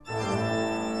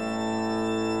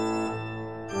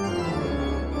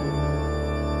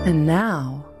And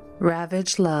now,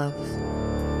 Ravage Love.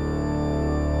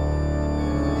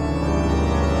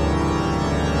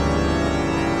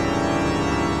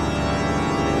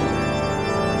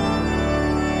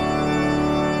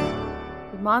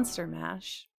 Monster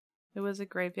Mash. It was a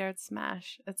graveyard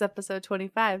smash. It's episode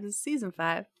 25. This is season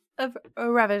 5 of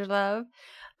Ravage Love.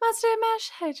 Monster Mash.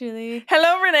 Hi, Julie.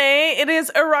 Hello, Renee. It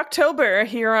is Eroctober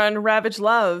here on Ravage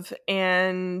Love,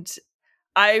 and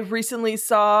I recently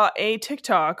saw a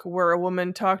TikTok where a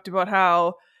woman talked about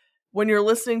how when you're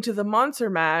listening to the Monster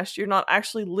Mash, you're not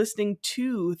actually listening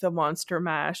to the Monster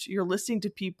Mash. You're listening to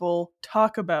people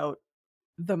talk about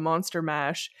the Monster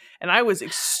Mash. And I was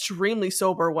extremely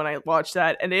sober when I watched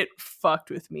that, and it fucked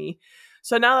with me.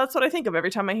 So now that's what I think of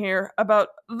every time I hear about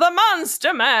the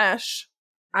Monster Mash.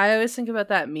 I always think about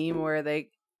that meme where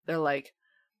they're like,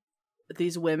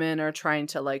 these women are trying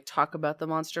to like talk about the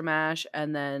Monster Mash,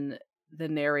 and then the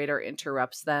narrator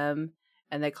interrupts them,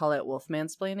 and they call it wolf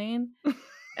mansplaining.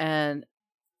 And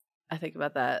I think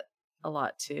about that a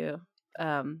lot too.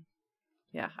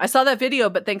 Yeah, I saw that video,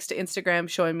 but thanks to Instagram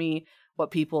showing me what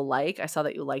people like, I saw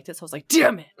that you liked it, so I was like,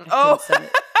 damn it.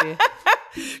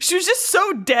 She was just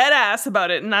so dead ass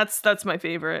about it, and that's my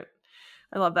favorite.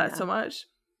 I love that so much.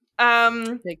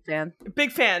 Big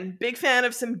fan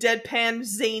of some deadpan,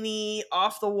 zany,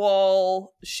 off the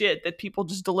wall shit that people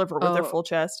just deliver with their full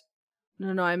chest.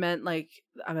 No, I meant like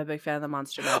I'm a big fan of the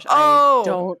Monster Mash.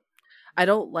 I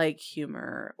don't like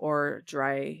humor or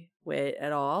dry wit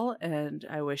at all, and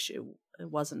I wish it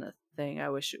wasn't a thing. I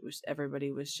wish it was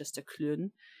everybody was just a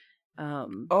clown.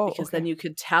 Because then you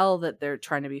could tell that they're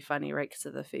trying to be funny, right? Because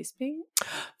of the face paint.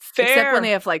 Fair. Except when they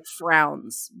have like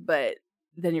frowns, but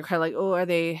then you're kind of like, oh, are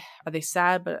they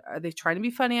sad? But are they trying to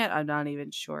be funny? I'm not even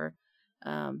sure.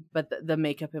 But the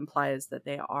makeup implies that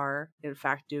they are in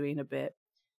fact doing a bit.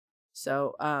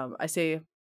 So I say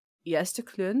yes to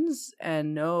clowns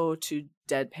and no to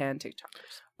deadpan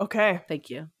TikTokers. Okay. Thank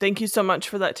you. Thank you so much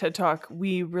for that TED Talk.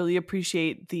 We really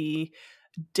appreciate the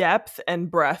depth and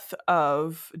breadth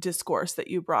of discourse that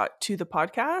you brought to the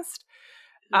podcast.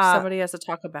 Somebody has to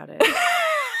talk about it.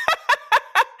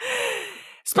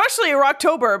 Especially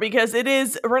Eroctober, because it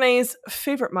is Renee's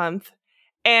favorite month.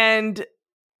 And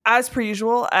as per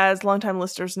usual, as longtime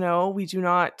listeners know, we do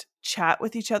not chat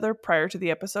with each other prior to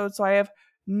the episode. So I have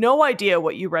no idea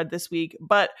what you read this week,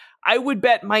 but I would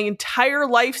bet my entire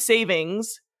life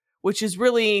savings, which is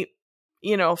really,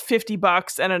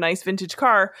 $50 and a nice vintage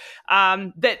car,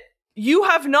 that you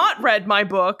have not read my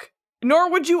book,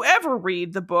 nor would you ever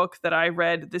read the book that I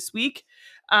read this week.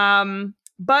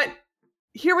 But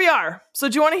here we are. So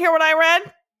do you want to hear what I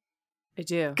read? I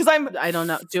do. Because I don't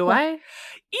know. Do I?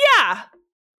 Yeah.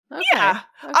 Okay. Yeah.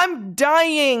 Okay. I'm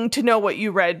dying to know what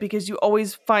you read because you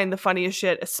always find the funniest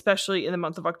shit, especially in the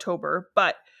month of October.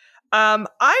 But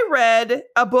I read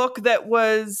a book that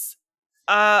was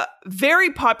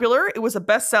very popular. It was a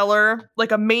bestseller,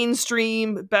 like a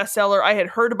mainstream bestseller. I had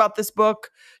heard about this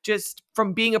book just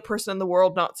from being a person in the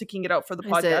world, not seeking it out for the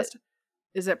podcast.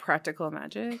 Is it Practical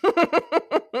Magic?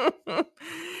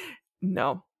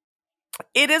 No.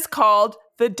 It is called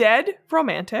The Dead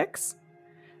Romantics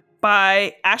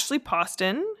by Ashley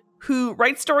Poston, who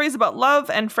writes stories about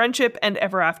love and friendship and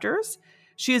ever afters.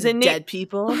 She is dead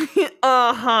people.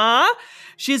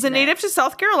 She's a native to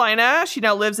South Carolina. She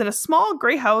now lives in a small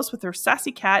gray house with her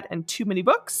sassy cat and too many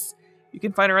books. You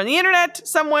can find her on the internet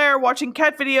somewhere watching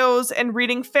cat videos and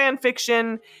reading fan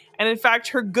fiction. And in fact,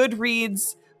 her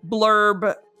Goodreads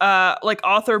blurb,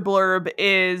 author blurb,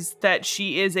 is that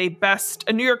she is a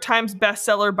New York Times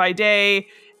bestseller by day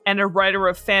and a writer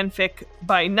of fanfic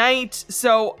by night.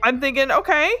 So I'm thinking,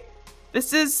 okay,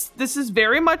 this is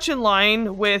very much in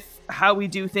line with how we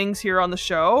do things here on the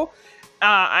show.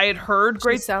 I had heard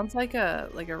great. She sounds like a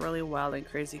really wild and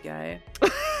crazy guy.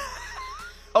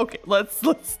 Okay, let's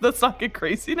not get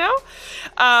crazy now.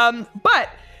 But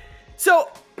so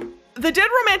The Dead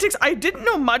Romantics, I didn't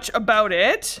know much about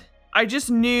it. I just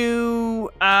knew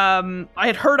I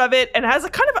had heard of it, and it has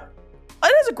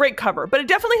a great cover, but it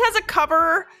definitely has a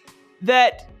cover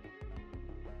that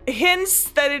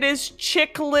hints that it is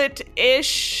chick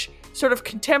lit-ish, sort of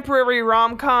contemporary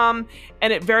rom-com,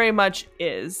 and it very much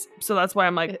is. So that's why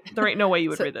I'm like, there ain't no way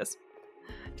you would read this.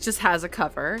 It just has a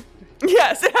cover.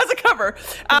 Yes, it has a cover.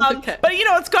 Okay. But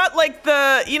it's got like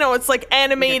it's like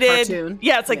animated. Like a cartoon.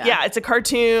 Yeah, it's like, it's a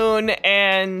cartoon,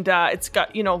 and it's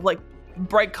got, like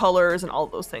bright colors and all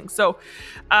of those things. So,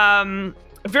 very,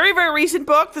 very recent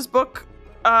book. This book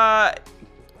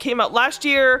came out last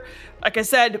year. Like I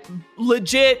said,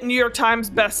 legit New York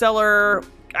Times bestseller,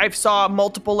 I've saw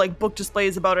multiple like book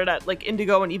displays about it at like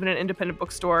Indigo and even an independent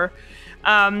bookstore.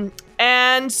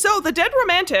 And so The Dead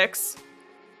Romantics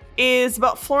is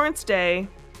about Florence Day,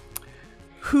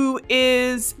 who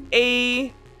is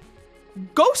a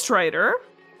ghostwriter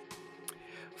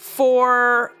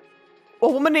for a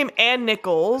woman named Ann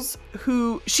Nichols,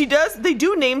 who they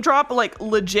do name drop like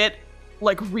legit,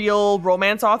 like real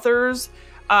romance authors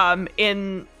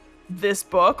in this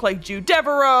book, like Jude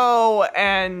Devereaux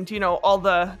and, you know, all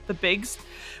the bigs.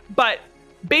 But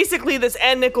basically this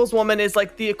Ann Nichols woman is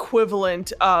like the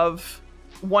equivalent of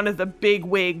one of the big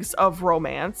wigs of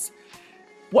romance.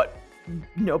 What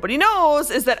nobody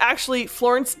knows is that actually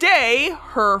Florence Day,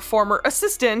 her former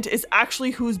assistant, is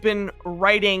actually who's been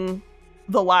writing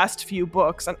the last few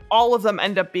books, and all of them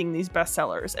end up being these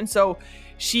bestsellers. And so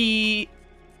she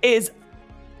is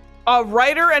a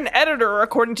writer and editor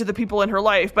according to the people in her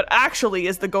life, but actually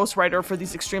is the ghostwriter for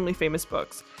these extremely famous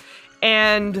books.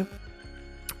 And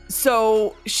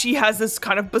so she has this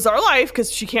kind of bizarre life because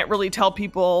she can't really tell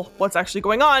people what's actually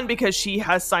going on because she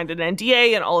has signed an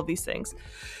NDA and all of these things.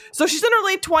 So she's in her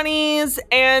late 20s,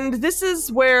 and this is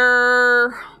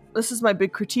my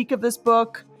big critique of this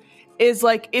book, is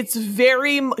like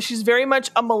she's very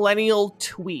much a millennial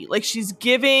twee. Like she's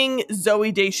giving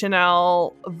Zooey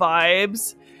Deschanel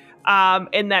vibes,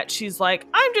 in that she's like,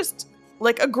 I'm just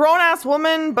like a grown-ass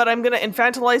woman, but I'm gonna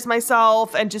infantilize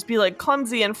myself and just be like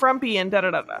clumsy and frumpy and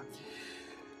da-da-da-da.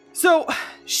 So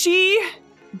she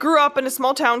grew up in a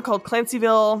small town called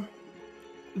Clancyville.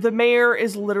 The mayor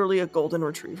is literally a golden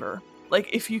retriever. Like,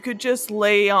 if you could just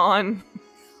lay on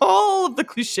all of the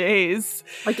cliches.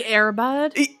 Like Air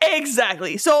Bud?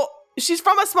 Exactly. So she's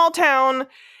from a small town,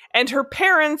 and her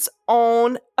parents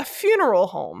own a funeral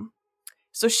home.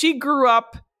 So she grew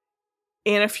up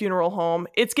in a funeral home.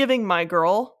 It's giving my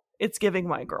girl.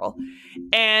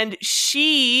 And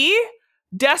she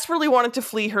desperately wanted to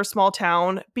flee her small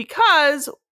town because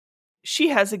she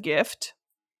has a gift.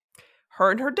 Her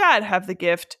and her dad have the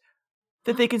gift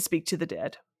that they can speak to the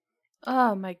dead.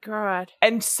 Oh my God.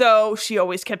 And so she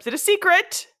always kept it a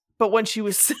secret. But when she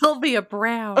was Sylvia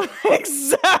Brown.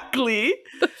 Exactly.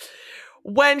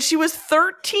 When she was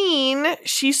 13,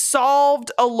 she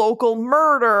solved a local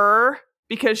murder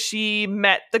because she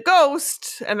met the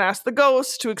ghost and asked the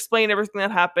ghost to explain everything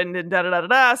that happened and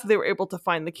da-da-da-da-da. So they were able to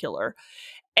find the killer.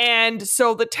 And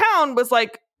so the town was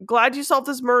like, glad you solved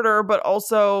this murder, but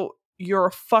also you're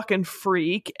a fucking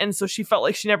freak. And so she felt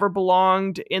like she never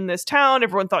belonged in this town.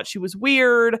 Everyone thought she was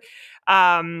weird.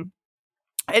 And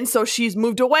so she's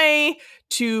moved away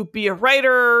to be a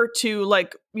writer, to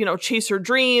like, you know, chase her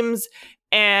dreams,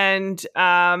 and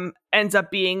ends up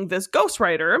being this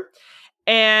ghostwriter.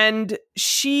 And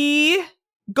she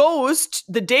goes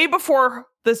the day before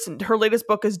her latest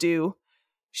book is due.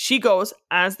 She goes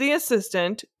as the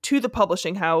assistant to the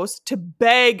publishing house to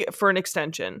beg for an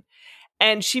extension.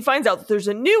 And she finds out that there's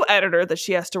a new editor that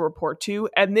she has to report to.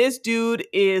 And this dude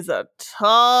is a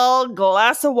tall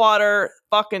glass of water,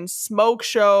 fucking smoke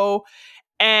show,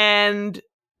 and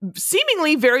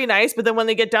seemingly very nice. But then when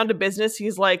they get down to business,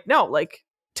 he's like, no, like,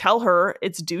 tell her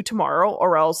it's due tomorrow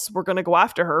or else we're going to go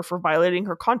after her for violating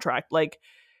her contract. Like,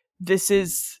 this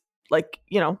is like,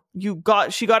 you know,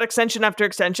 she got extension after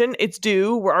extension. It's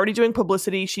due. We're already doing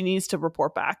publicity. She needs to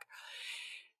report back.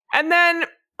 And then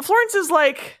Florence is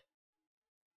like,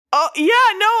 oh,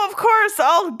 yeah, no, of course,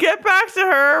 I'll get back to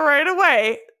her right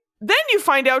away. Then you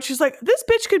find out she's like, this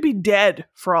bitch could be dead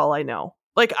for all I know.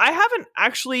 Like, I haven't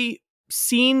actually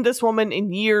seen this woman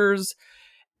in years.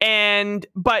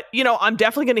 But, you know, I'm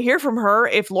definitely going to hear from her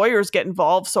if lawyers get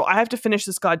involved. So I have to finish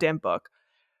this goddamn book.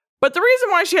 But the reason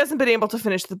why she hasn't been able to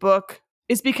finish the book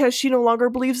is because she no longer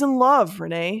believes in love,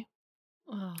 Renee.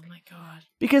 Oh, my God.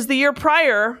 Because the year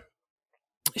prior,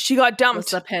 she got dumped.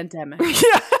 It's a pandemic.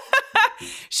 Yeah.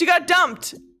 She got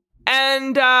dumped,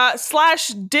 and Slash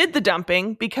did the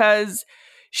dumping because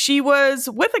she was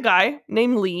with a guy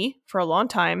named Lee for a long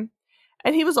time,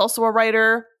 and he was also a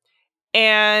writer.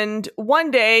 And one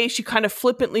day she kind of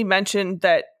flippantly mentioned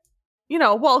that, you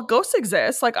know, well, ghosts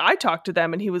exist. Like, I talked to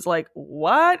them. And he was like,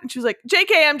 what? And she was like,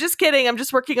 JK, I'm just kidding. I'm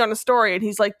just working on a story. And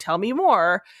he's like, tell me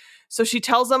more. So she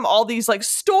tells him all these like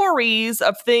stories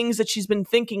of things that she's been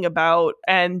thinking about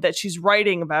and that she's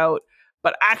writing about,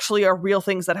 but actually are real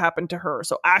things that happened to her.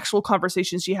 So actual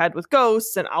conversations she had with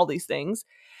ghosts and all these things.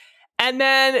 And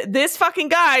then this fucking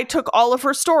guy took all of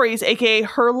her stories, aka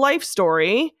her life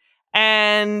story,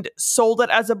 and sold it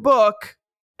as a book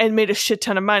and made a shit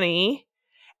ton of money,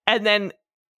 and then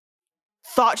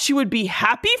thought she would be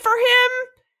happy for him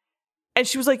And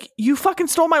she was like, you fucking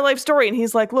stole my life story. And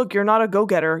he's like, look, you're not a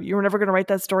go-getter. You were never going to write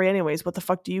that story anyways. What the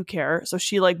fuck do you care? So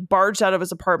she like barged out of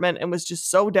his apartment and was just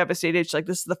so devastated. She's like,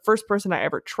 this is the first person I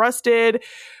ever trusted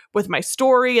with my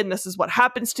story. And this is what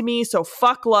happens to me. So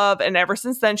fuck love. And ever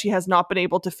since then, she has not been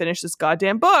able to finish this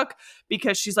goddamn book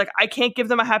because she's like, I can't give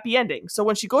them a happy ending. So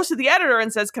when she goes to the editor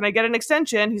and says, can I get an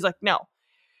extension? He's like, no.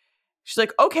 She's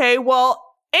like, okay, well,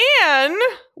 Anne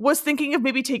was thinking of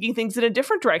maybe taking things in a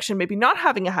different direction, maybe not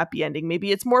having a happy ending.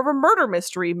 Maybe it's more of a murder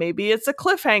mystery. Maybe it's a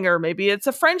cliffhanger. Maybe it's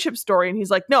a friendship story. And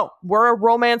he's like, no, we're a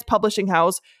romance publishing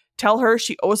house. Tell her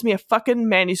she owes me a fucking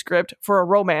manuscript for a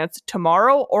romance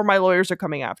tomorrow or my lawyers are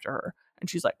coming after her. And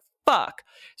she's like, fuck.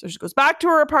 So she goes back to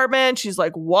her apartment. She's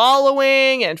like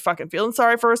wallowing and fucking feeling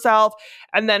sorry for herself.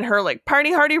 And then her like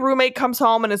party hardy roommate comes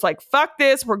home and is like, fuck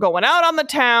this. We're going out on the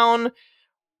town.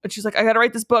 And she's like, I got to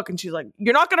write this book. And she's like,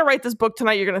 you're not going to write this book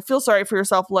tonight. You're going to feel sorry for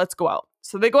yourself. Let's go out.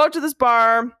 So they go out to this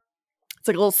bar. It's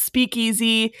like a little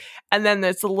speakeasy. And then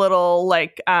there's a little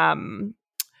like open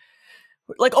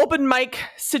mic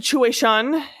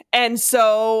situation. And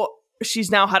so she's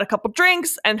now had a couple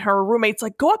drinks and her roommate's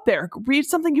like, go up there, read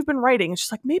something you've been writing. And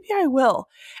she's like, maybe I will.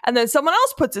 And then someone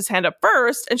else puts his hand up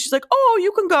first. And she's like, oh,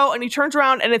 you can go. And he turns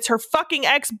around and it's her fucking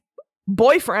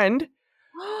ex-boyfriend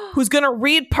who's going to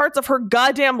read parts of her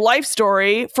goddamn life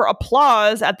story for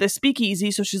applause at this speakeasy.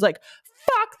 So she's like,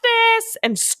 fuck this,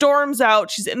 and storms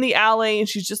out. She's in the alley and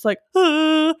she's just like,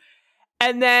 ah.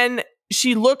 And then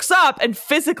she looks up and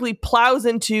physically plows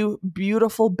into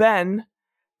beautiful Ben,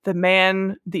 the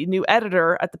man, the new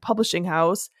editor at the publishing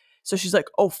house. So she's like,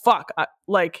 oh, fuck.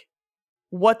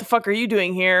 What the fuck are you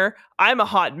doing here? I'm a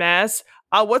hot mess.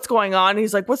 What's going on? And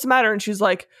he's like, what's the matter? And she's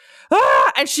like,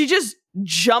 ah! And she just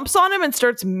jumps on him and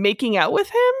starts making out with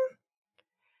him.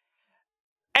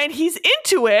 And he's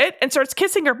into it and starts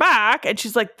kissing her back. And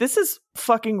she's like, this is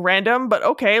fucking random, but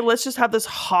okay, let's just have this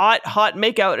hot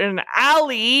makeout in an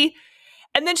alley.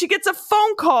 And then she gets a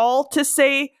phone call to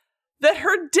say that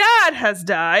her dad has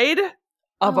died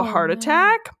of a heart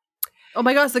attack. Oh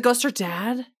my God, is the ghost her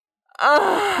dad?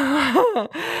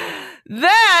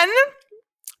 Then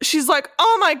she's like,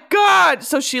 oh my God.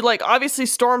 So she like obviously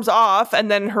storms off. And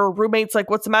then her roommate's like,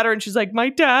 what's the matter? And she's like, my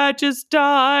dad just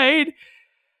died.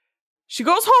 She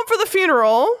goes home for the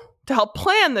funeral to help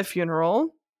plan the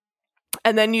funeral.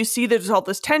 And then you see there's all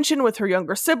this tension with her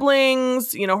younger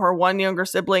siblings. You know, her one younger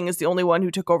sibling is the only one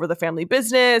who took over the family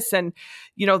business. And,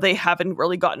 you know, they haven't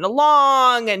really gotten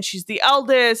along. And she's the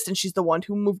eldest and she's the one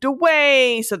who moved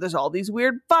away. So there's all these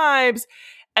weird vibes.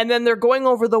 And then they're going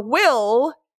over the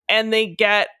will and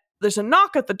there's a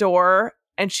knock at the door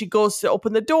and she goes to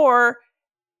open the door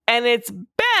and it's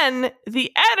Ben,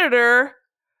 the editor,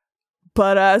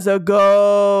 but as a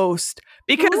ghost.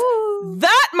 Because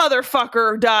that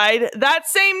motherfucker died that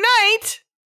same night.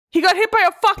 He got hit by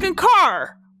a fucking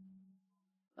car.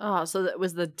 Oh, so that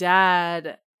was the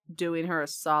dad doing her a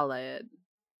solid.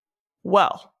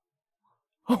 Well,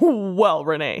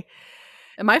 Renee.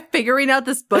 Am I figuring out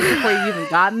this book before you've even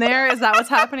gotten there? Is that what's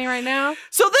happening right now?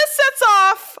 So this sets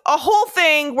off a whole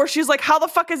thing where she's like, how the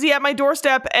fuck is he at my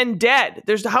doorstep and dead?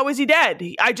 How is he dead?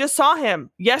 I just saw him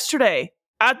yesterday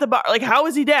at the bar. Like, how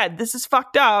is he dead? This is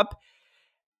fucked up.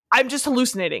 I'm just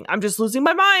hallucinating. I'm just losing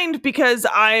my mind because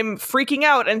I'm freaking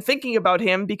out and thinking about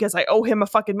him because I owe him a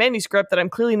fucking manuscript that I'm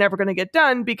clearly never going to get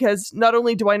done because not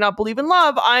only do I not believe in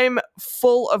love, I'm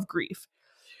full of grief.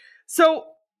 So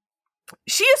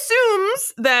she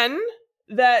assumes then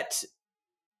that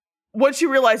what she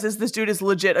realizes this dude is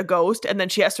legit a ghost, and then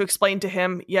she has to explain to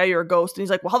him, yeah, you're a ghost. And he's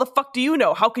like, well, how the fuck do you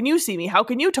know? How can you see me? How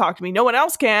can you talk to me? No one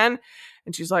else can.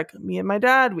 And she's like, me and my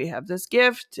dad, we have this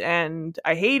gift and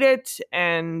I hate it.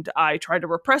 And I try to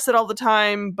repress it all the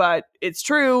time, but it's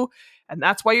true. And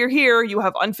that's why you're here. You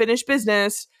have unfinished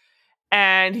business.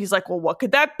 And he's like, well, what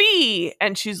could that be?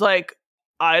 And she's like,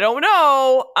 I don't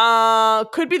know.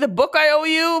 Could be the book I owe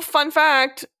you. Fun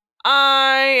fact.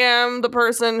 I am the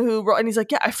person who wrote, and he's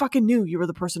like, yeah, I fucking knew you were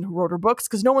the person who wrote her books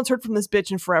because no one's heard from this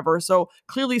bitch in forever. So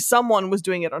clearly someone was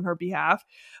doing it on her behalf.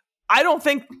 I don't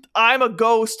think I'm a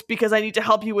ghost because I need to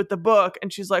help you with the book.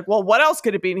 And she's like, well, what else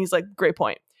could it be? And he's like, great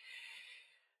point.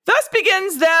 Thus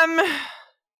begins them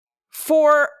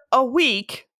for a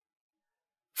week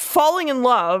falling in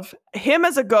love, him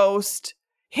as a ghost,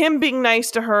 him being nice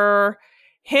to her,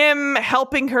 him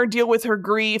helping her deal with her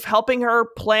grief, helping her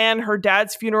plan her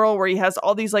dad's funeral where he has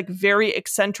all these like very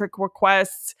eccentric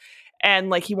requests.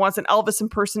 And like he wants an Elvis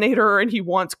impersonator and he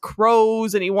wants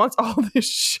crows and he wants all this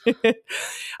shit,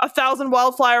 1,000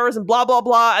 wildflowers and blah, blah,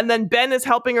 blah. And then Ben is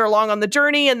helping her along on the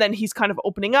journey. And then he's kind of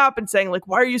opening up and saying like,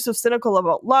 why are you so cynical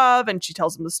about love? And she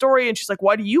tells him the story and she's like,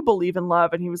 why do you believe in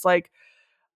love? And he was like,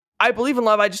 I believe in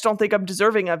love. I just don't think I'm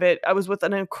deserving of it. I was with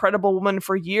an incredible woman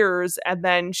for years, and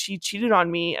then she cheated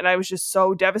on me, and I was just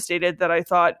so devastated that I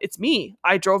thought, it's me.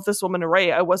 I drove this woman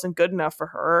away. I wasn't good enough for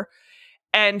her.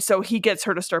 And so he gets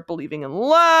her to start believing in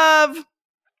love.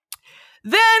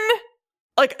 Then,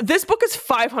 like, this book is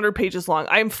 500 pages long.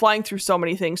 I am flying through so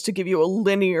many things to give you a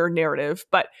linear narrative,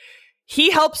 but he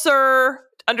helps her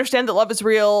understand that love is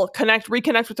real,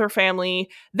 reconnect with her family.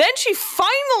 Then she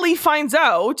finally finds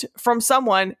out from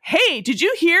someone, hey, did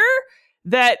you hear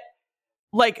that,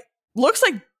 like, looks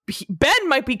like Ben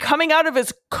might be coming out of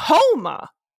his coma?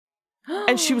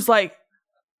 And she was like,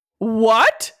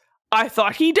 what? I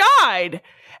thought he died.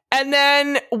 And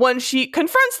then when she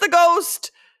confronts the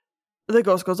ghost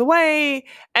goes away.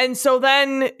 And so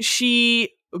then she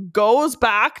goes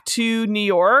back to New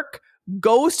York,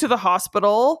 goes to the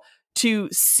hospital to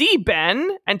see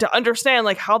Ben and to understand,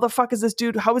 like, how the fuck is this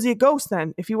dude? How was he a ghost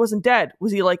then? If he wasn't dead,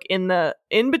 was he like in the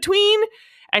in-between?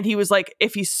 And he was like,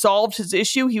 if he solved his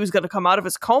issue, he was going to come out of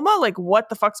his coma. Like, what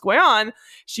the fuck's going on?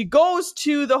 She goes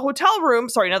to the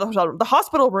the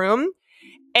hospital room,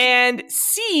 and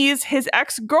sees his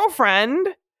ex-girlfriend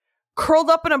curled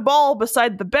up in a ball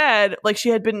beside the bed, like she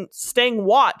had been staying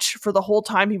watch for the whole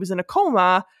time he was in a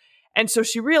coma. And so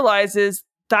she realizes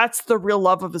that's the real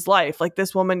love of his life. Like,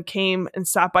 this woman came and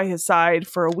sat by his side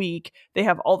for a week. They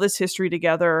have all this history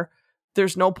together.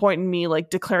 There's no point in me, like,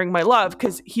 declaring my love,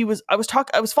 because I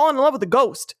was falling in love with a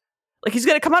ghost. Like, he's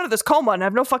going to come out of this coma and I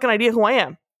have no fucking idea who I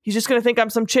am. He's just going to think I'm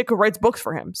some chick who writes books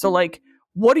for him. So, like,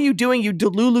 what are you doing, you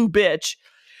delulu bitch?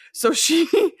 So she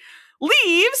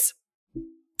leaves.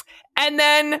 And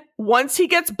then once he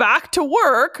gets back to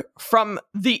work from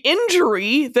the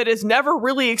injury that is never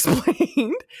really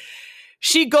explained,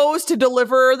 she goes to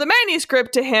deliver the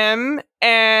manuscript to him.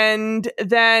 And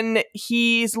then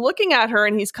he's looking at her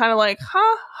and he's kind of like,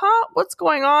 what's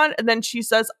going on? And then she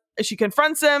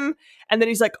confronts him. And then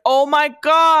he's like, oh my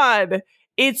God,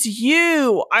 it's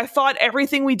you. I thought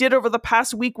everything we did over the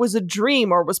past week was a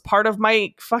dream or was part of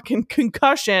my fucking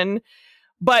concussion.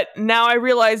 But now I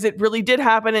realize it really did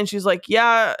happen. And she's like,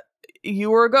 yeah,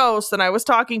 you were a ghost and I was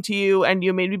talking to you and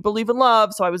you made me believe in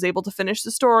love. So I was able to finish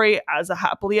the story as a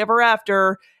happily ever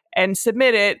after and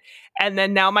submit it. And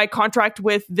then now my contract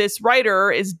with this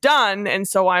writer is done. And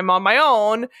so I'm on my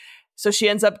own. So she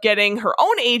ends up getting her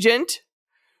own agent.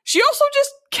 She also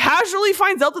just casually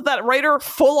finds out that writer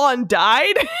full on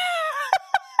died.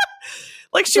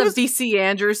 Like, she was VC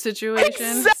Andrews situation.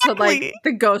 Exactly. So, like,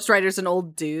 the ghostwriter's an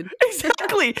old dude.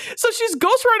 Exactly. So she's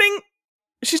ghostwriting.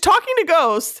 She's talking to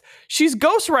ghosts. She's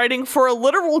ghostwriting for a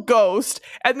literal ghost.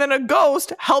 And then a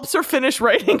ghost helps her finish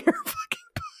writing her fucking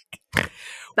book.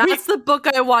 That's the book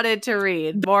I wanted to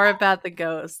read. More about the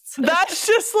ghosts. That's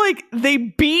just like, they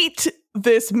beat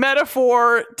this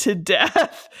metaphor to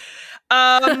death.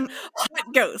 Hot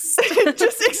ghost.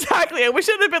 Just exactly. I wish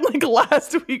it had been like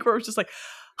last week where it was just like,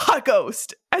 hot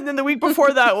ghost. And then the week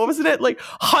before that, what wasn't it? Like,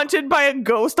 haunted by a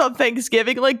ghost on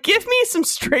Thanksgiving. Like, give me some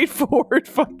straightforward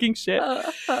fucking shit.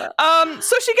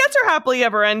 So she gets her happily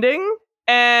ever ending.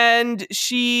 And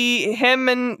she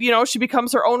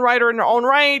becomes her own writer in her own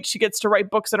right. She gets to write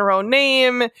books in her own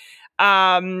name.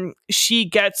 She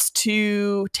gets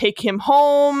to take him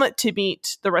home to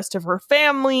meet the rest of her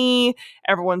family.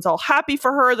 Everyone's all happy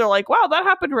for her. They're like, wow, that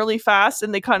happened really fast.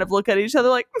 And they kind of look at each other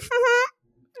like,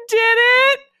 did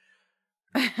it?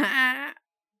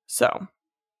 So,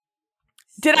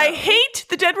 did I hate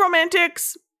the Dead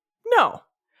Romantics? No.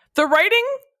 The writing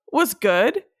was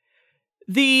good.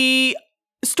 The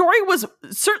story was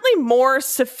certainly more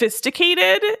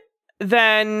sophisticated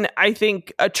than, I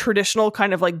think, a traditional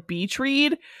kind of like beach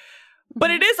read.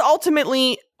 But it is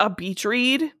ultimately a beach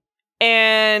read.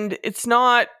 And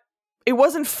it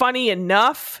wasn't funny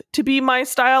enough to be my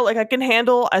style. Like, I can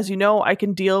handle, as you know, I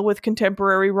can deal with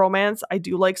contemporary romance. I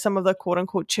do like some of the quote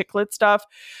unquote chick lit stuff,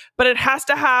 but it has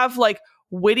to have like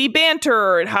witty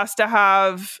banter. It has to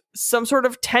have some sort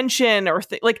of tension or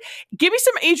like, give me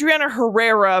some Adriana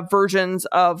Herrera versions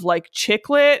of like chick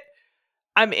lit.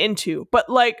 I'm into, but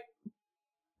like,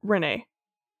 Renee,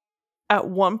 at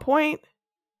one point,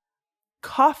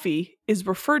 coffee is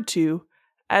referred to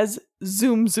as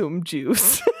zoom zoom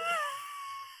juice.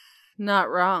 Not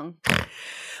wrong.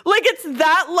 Like, it's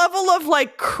that level of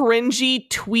like cringy,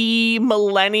 twee,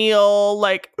 millennial,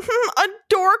 like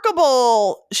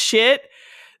adorkable shit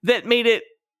that made it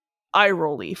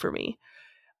eye-rolly for me.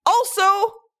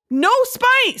 Also, no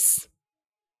spice.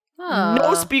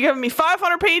 Giving me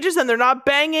 500 pages and they're not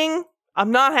banging.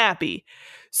 I'm not happy.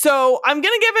 So I'm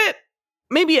going to give it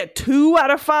maybe a 2 out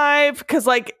of 5 because,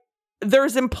 like,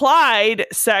 there's implied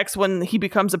sex when he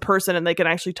becomes a person and they can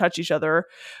actually touch each other,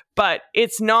 but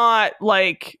it's not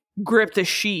like grip the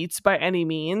sheets by any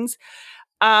means.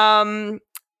 And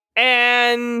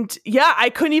yeah, I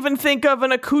couldn't even think of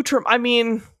an accoutrement. I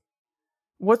mean,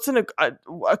 what's an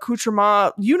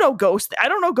accoutrement? You know, ghost. I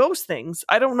don't know ghost things.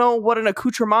 I don't know what an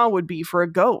accoutrement would be for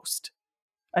a ghost.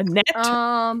 A net?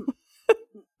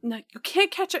 No, you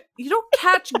can't catch it. You don't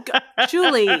catch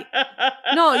Julie.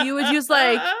 No, you would use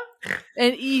like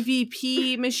an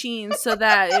EVP machine so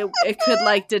that it could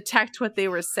like detect what they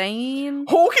were saying.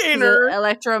 Okay, nerd.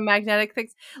 Electromagnetic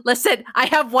things. Listen, I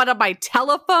have one on my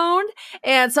telephone,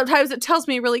 and sometimes it tells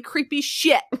me really creepy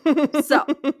shit. So,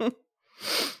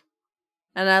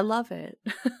 and I love it.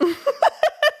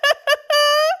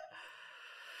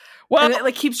 Well, and it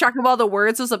like keeps track of all the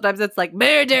words, so sometimes it's like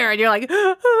murder, and you're like, who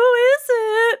is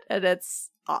it? And it's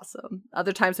awesome.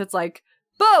 Other times it's like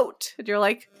boat, and you're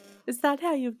like, is that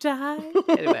how you die?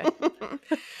 Anyway.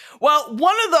 Well,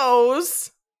 one of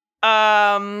those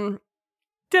to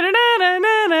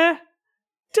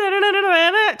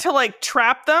like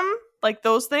trap them, like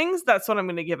those things, that's what I'm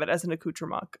gonna give it as an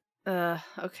accoutrement.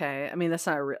 Okay. I mean, that's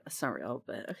not real,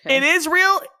 but okay. It is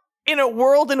real in a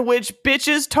world in which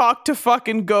bitches talk to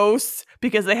fucking ghosts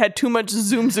because they had too much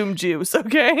zoom juice,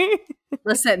 okay?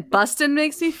 Listen, bustin'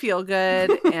 makes me feel good,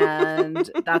 and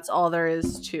that's all there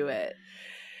is to it.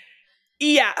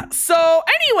 Yeah. So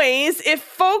anyways, if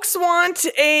folks want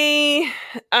a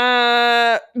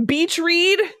beach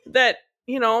read that,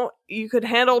 you know, you could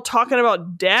handle talking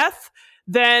about death,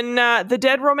 then The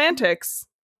Dead Romantics.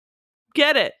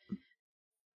 Get it.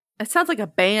 It sounds like a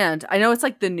band. I know it's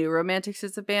like the New Romantics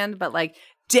is a band, but like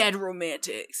Dead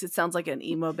Romantics, it sounds like an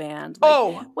emo band.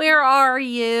 Like, where are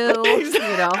you? Exactly.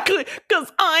 You know?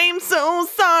 Because I'm so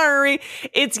sorry.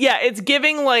 It's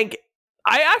giving like,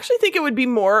 I actually think it would be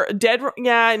more Dead.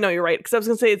 Yeah, no, you're right. Because I was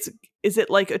going to say, is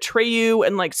it like Atreyu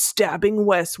and like Stabbing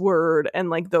Westward and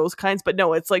like those kinds? But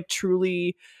no, it's like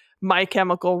truly My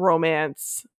Chemical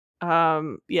Romance.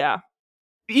 Yeah.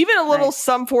 Even a little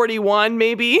Sum 41,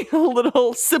 maybe. A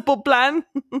little Simple Plan.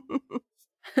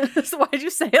 So why'd you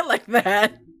say it like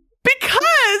that?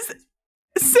 Because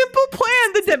Simple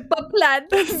Plan. Simple Plan.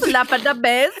 Slap at the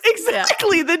base.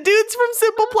 Exactly. Yeah. The dudes from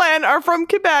Simple Plan are from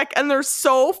Quebec, and they're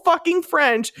so fucking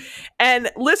French. And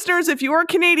listeners, if you are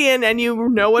Canadian and you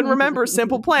know and remember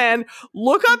Simple Plan,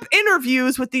 look up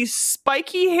interviews with these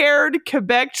spiky-haired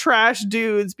Quebec trash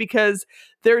dudes, because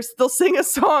they'll sing a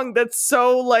song that's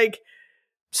so like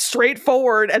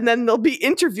straightforward, and then they'll be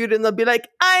interviewed and they'll be like,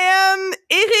 I am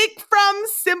Eric from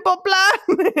Simple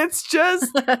Plan. It's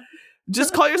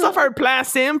just call yourself our Plan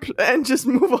Simple and just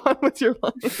move on with your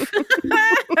life.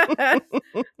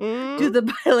 Do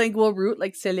the bilingual route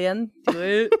like Céline. Do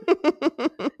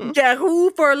it.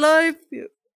 Garou for life.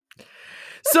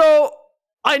 So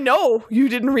I know you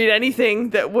didn't read anything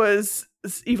that was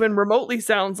even remotely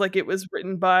sounds like it was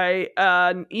written by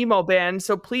an emo band.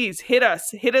 So please hit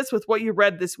us with what you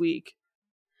read this week.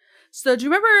 So do you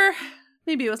remember,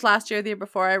 maybe it was last year or the year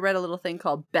before, I read a little thing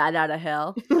called Bad Outta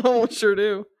Hell? Oh, sure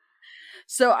do.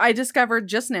 So I discovered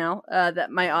just now that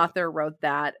my author wrote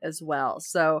that as well.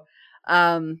 So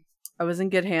I was in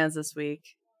good hands this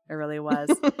week. I really was.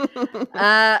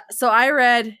 So I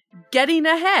read Getting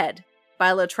Ahead by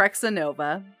Latrexa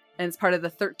Nova, and it's part of the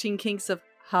 13 Kinks of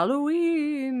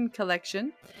Halloween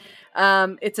collection.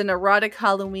 It's an erotic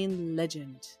Halloween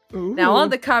legend. Ooh. Now on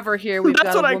the cover here, we've got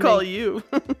That's what I call you.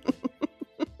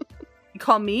 You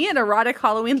call me an erotic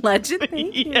Halloween legend?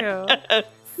 Thank you. Oh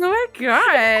my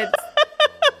god.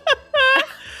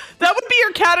 That would be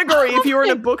your category if you were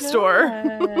in a bookstore.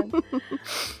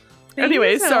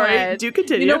 Anyway, sorry. Do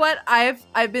continue. You know what?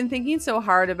 I've been thinking so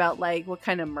hard about like what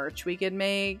kind of merch we could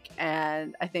make,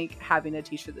 and I think having a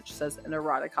t-shirt that just says an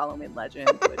erotic Halloween legend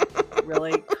would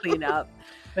really clean up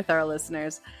with our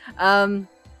listeners.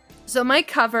 So my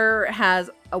cover has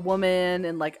a woman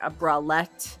in like a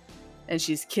bralette, and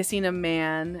she's kissing a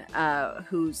man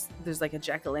there's like a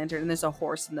jack-o'-lantern, and there's a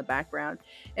horse in the background,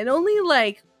 and only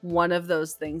like one of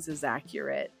those things is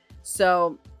accurate.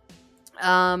 So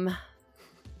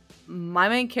my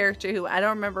main character, who I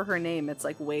don't remember her name, it's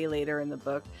like way later in the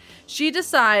book, she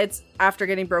decides after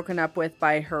getting broken up with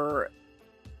by her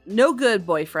no good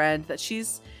boyfriend that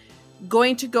she's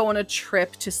going to go on a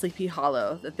trip to Sleepy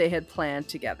Hollow that they had planned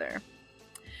together.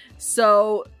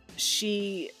 So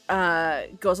she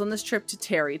goes on this trip to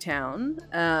Tarrytown,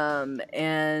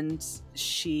 and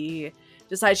she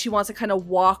decides she wants to kind of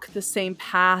walk the same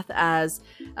path as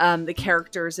the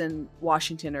characters in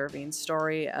Washington Irving's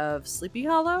story of Sleepy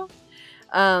Hollow.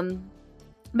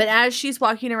 But as she's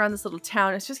walking around this little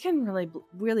town, it's just getting really,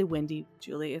 really windy,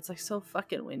 Julie. It's like so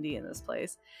fucking windy in this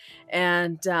place.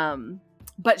 And,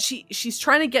 but she's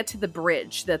trying to get to the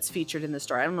bridge that's featured in the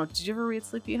story. I don't know. Did you ever read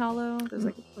Sleepy Hollow? There's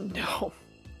like, no.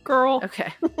 Girl.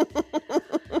 Okay.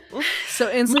 So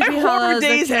in Sleepy my Hollow, horror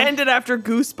days ended after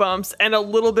Goosebumps and a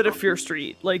little bit of Fear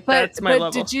Street. Like, that's my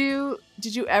level. Did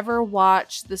you ever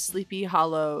watch the Sleepy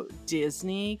Hollow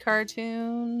Disney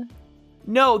cartoon?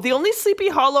 No, the only Sleepy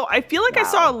Hollow, I feel like I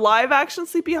saw a live action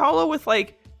Sleepy Hollow with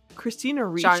like Christina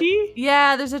Ricci.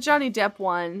 Yeah, there's a Johnny Depp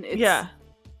one.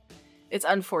 It's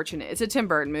unfortunate. It's a Tim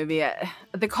Burton movie.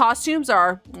 The costumes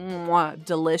are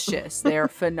delicious. They're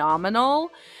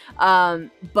phenomenal.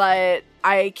 But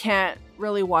I can't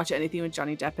really watch anything with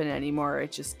Johnny Depp in it anymore.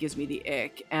 It just gives me the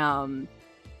ick.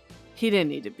 He didn't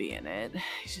need to be in it.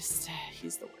 He's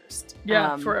the worst.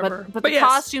 Yeah, forever. But the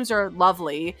costumes are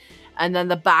lovely. And then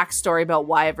the backstory about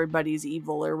why everybody's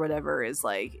evil or whatever is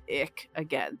like ick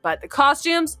again. But the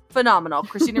costumes, phenomenal.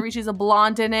 Christina Ricci's a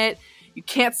blonde in it. You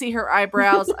can't see her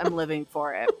eyebrows. I'm living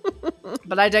for it.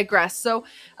 But I digress. So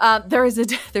there's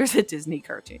a Disney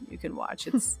cartoon you can watch.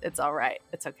 It's all right.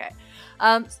 It's okay.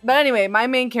 But anyway, my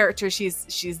main character,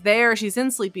 she's there. She's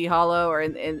in Sleepy Hollow or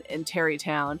in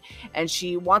Terrytown, and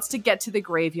she wants to get to the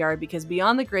graveyard because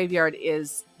beyond the graveyard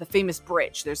is the famous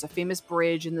bridge. There's a famous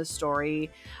bridge in the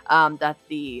story that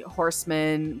the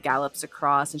horseman gallops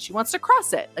across, and she wants to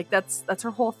cross it. Like that's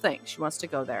her whole thing. She wants to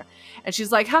go there, and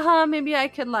she's like, haha, maybe I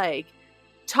could like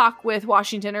talk with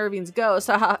Washington Irving's ghost.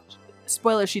 Haha.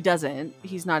 Spoiler, she doesn't.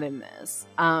 He's not in this.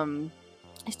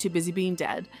 He's too busy being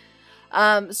dead.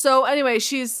 So anyway,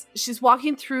 she's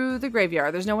walking through the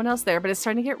graveyard. There's no one else there, but it's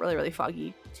starting to get really, really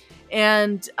foggy.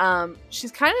 And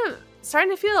she's kind of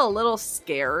starting to feel a little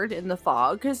scared in the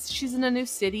fog because she's in a new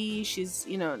city. She's,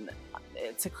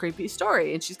 it's a creepy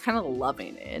story and she's kind of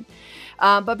loving it.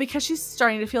 But because she's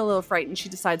starting to feel a little frightened, she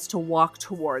decides to walk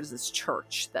towards this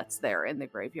church that's there in the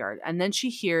graveyard. And then she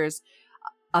hears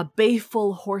a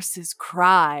baleful horse's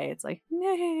cry. It's like,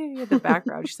 nay, in the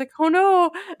background. She's like, oh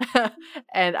no.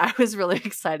 And I was really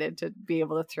excited to be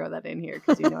able to throw that in here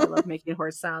because, I love making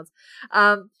horse sounds.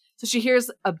 So she hears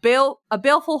a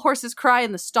baleful horse's cry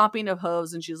and the stomping of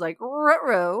hooves, and she's like,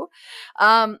 ruh-roh.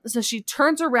 So she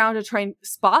turns around to try and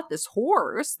spot this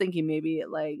horse, thinking maybe it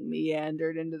like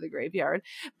meandered into the graveyard.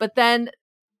 But then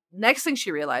next thing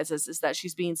she realizes is that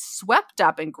she's being swept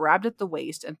up and grabbed at the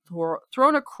waist and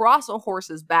thrown across a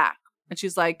horse's back. And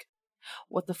she's like,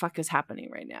 what the fuck is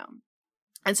happening right now?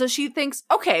 And so she thinks,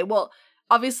 okay, well,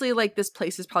 obviously, like, this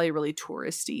place is probably really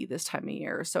touristy this time of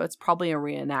year, so it's probably a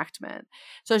reenactment.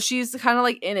 So she's kind of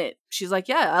like in it. She's like,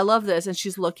 yeah, I love this. And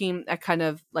she's looking at kind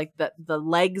of like the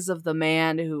legs of the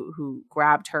man who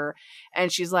grabbed her. And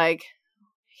she's like,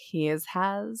 he has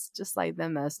just like the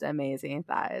most amazing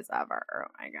thighs ever.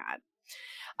 Oh my God.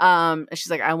 And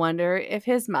she's like, I wonder if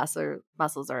his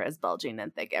muscles are as bulging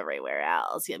and thick everywhere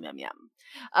else. Yum, yum,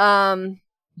 yum.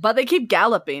 But they keep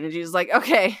galloping, and she's like,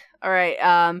 okay, all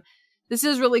right. This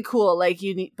is really cool. Like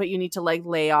you need to like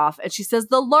lay off. And she says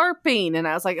the LARPing. And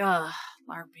I was like, ugh,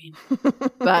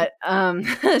 LARPing. But,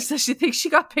 so she thinks she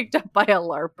got picked up by a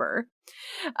LARPer.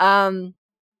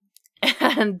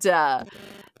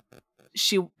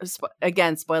 She,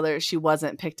 again, spoiler, she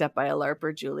wasn't picked up by a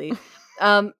LARPer, Julie.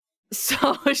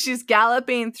 So she's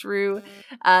galloping through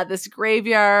this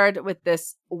graveyard with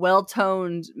this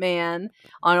well-toned man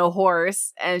on a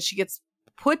horse, and she gets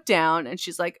put down, and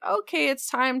she's like, okay, it's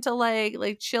time to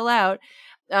like chill out.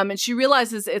 And she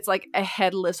realizes it's like a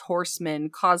headless horseman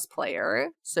cosplayer.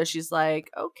 So she's like,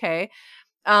 okay.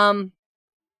 But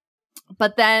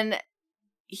then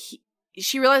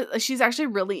she realizes she's actually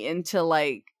really into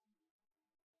like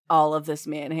all of this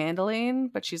manhandling,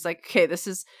 but she's like, okay, this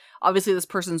is obviously this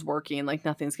person's working, like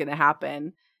nothing's gonna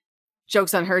happen.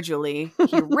 Joke's on her, Julie.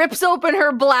 He rips open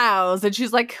her blouse, and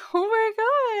she's like, oh my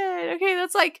God, okay,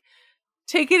 that's like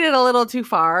taking it a little too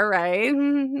far, right?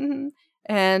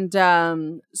 And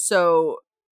so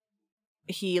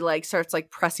he like starts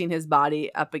like pressing his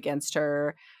body up against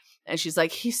her, and she's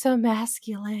like, he's so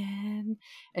masculine,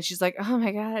 and she's like, oh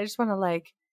my God, I just want to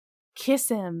like kiss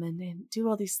him and do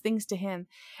all these things to him.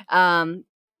 And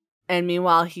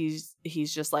meanwhile he's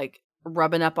just like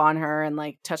rubbing up on her and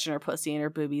like touching her pussy and her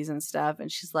boobies and stuff, and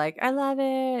she's like, I love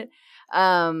it.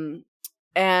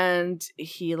 And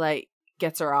he like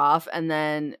gets her off, and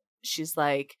then she's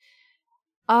like,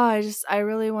 oh, I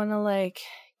really want to like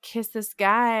kiss this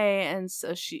guy. And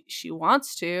so she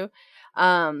wants to,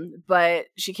 but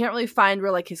she can't really find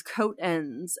where like his coat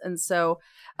ends. And so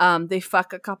they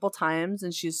fuck a couple times,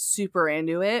 and she's super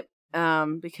into it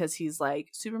because he's like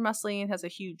super muscly and has a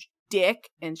huge dick,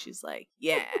 and she's like,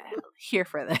 yeah, here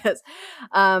for this.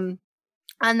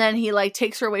 And then he like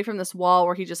takes her away from this wall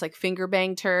where he just like finger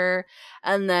banged her.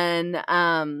 And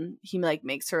then he like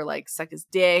makes her like suck his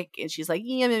dick, and she's like,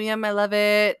 yum, yum, yum, I love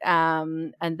it.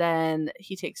 And then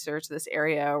he takes her to this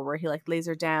area where he like lays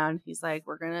her down. He's like,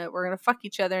 we're gonna fuck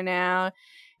each other now.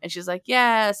 And she's like,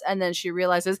 yes. And then she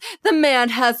realizes the man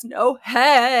has no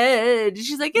head.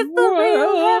 She's like, it's the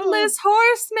real headless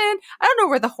horseman. I don't know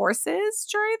where the horse is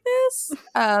during this.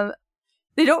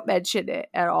 They don't mention it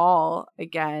at all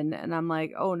again. And I'm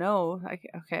like, oh no.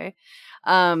 Okay.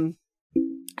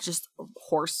 Just a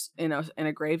horse in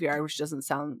a graveyard, which doesn't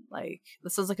sound like,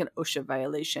 this sounds like an OSHA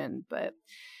violation. But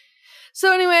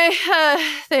so anyway,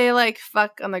 they like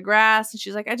fuck on the grass, and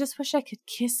she's like, I just wish I could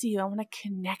kiss you. I want to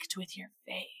connect with your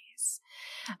face.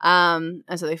 And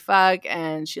so they fuck,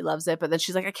 and she loves it, but then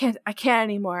she's like, I can't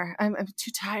anymore. I'm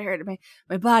too tired.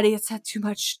 My body, it's had too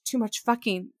much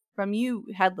fucking from you,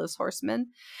 headless horseman.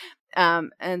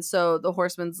 And so the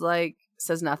horseman's like,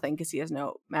 says nothing because he has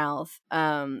no mouth.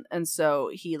 And so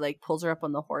he like pulls her up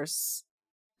on the horse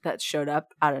that showed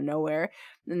up out of nowhere,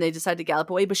 and they decide to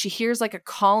gallop away, but she hears like a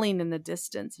calling in the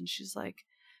distance, and she's like,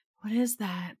 what is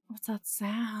that? What's that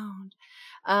sound?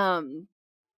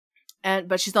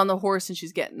 But she's on the horse, and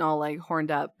she's getting all like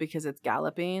horned up because it's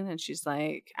galloping, and she's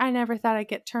like, I never thought I'd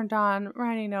get turned on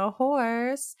riding a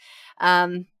horse.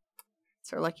 It's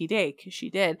her lucky day because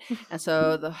she did. And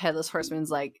so the headless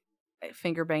horseman's like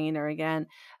finger banging her again.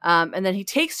 And then he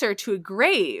takes her to a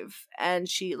grave, and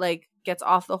she like gets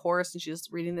off the horse, and she's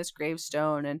reading this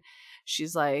gravestone, and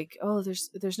she's like, oh,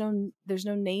 there's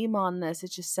no name on this.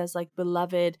 It just says like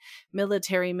beloved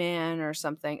military man or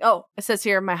something. Oh, it says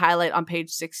here, my highlight on page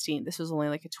 16. This was only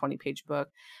like a 20-page book.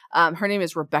 Her name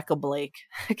is Rebecca Blake.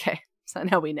 Okay. So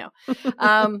now we know.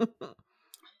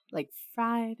 Like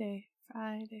Friday.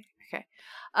 Okay.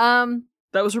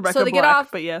 That was Rebecca so they Black, get off,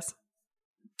 but yes.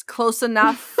 Close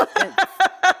enough.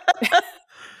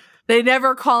 They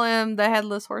never call him the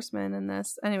headless horseman in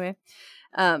this. Anyway,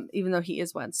 even though he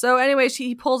is one. So anyway,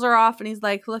 he pulls her off, and he's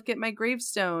like, look at my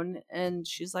gravestone. And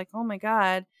she's like, oh my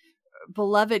God,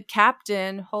 beloved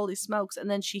captain, holy smokes. And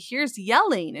then she hears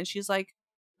yelling, and she's like,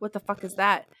 what the fuck is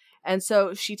that? And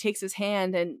so she takes his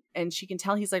hand, and she can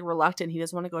tell he's like reluctant. He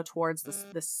doesn't want to go towards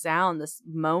this sound, this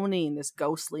moaning, this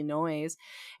ghostly noise.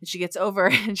 And she gets over,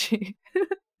 and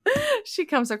she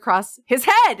comes across his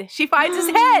head. She finds his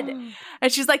head.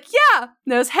 And she's like, yeah,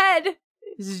 no, his head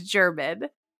is German.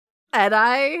 And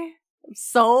I am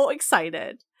so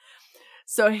excited.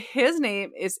 So his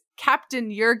name is Captain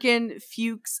Jürgen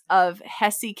Fuchs of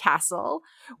Hesse Castle,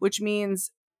 which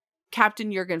means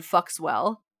Captain Jürgen fucks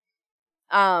well.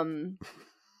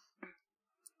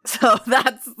 So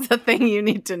that's the thing you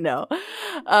need to know.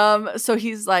 So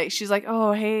she's like,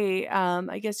 oh, hey,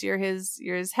 I guess you're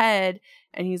his head.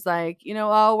 And he's like,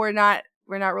 oh, we're not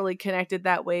really connected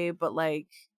that way, but like,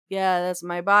 yeah, that's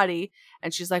my body.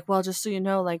 And she's like, well, just so you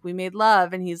know, like we made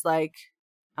love. And he's like,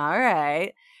 all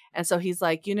right. And so he's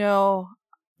like,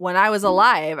 when I was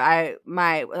alive, I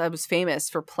was famous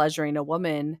for pleasuring a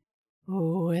woman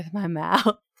with my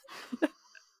mouth.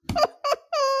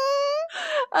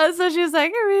 So she's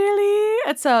like, really?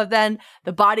 And so then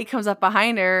the body comes up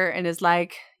behind her and is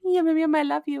like, yum, yum, yum, I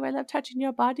love you. I love touching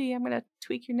your body. I'm going to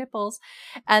tweak your nipples.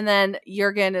 And then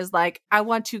Jürgen is like, I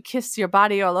want to kiss your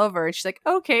body all over. And she's like,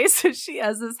 okay. So she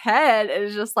has this head, and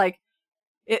it's just like,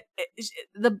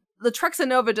 the Latrexa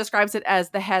Nova describes it as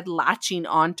the head latching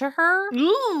onto her.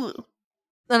 Ooh.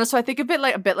 And so I think a bit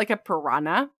like a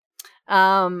piranha.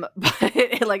 But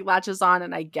it like latches on,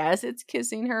 and I guess it's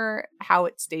kissing her. How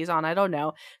it stays on, I don't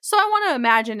know. So I want to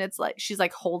imagine it's like she's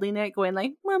like holding it, going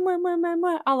like mwah, mwah, mwah, mwah,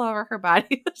 mwah, all over her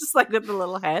body, just like with the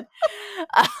little head.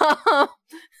 It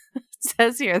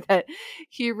says here that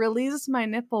he released my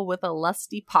nipple with a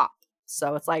lusty pop.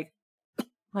 So it's like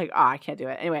I can't do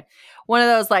it. Anyway, one of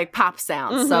those like pop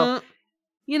sounds. Mm-hmm. So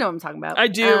you know what I'm talking about. I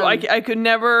do. I could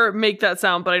never make that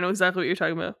sound, but I know exactly what you're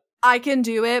talking about. I can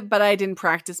do it, but I didn't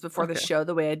practice before the show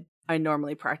the way I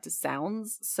normally practice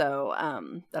sounds. So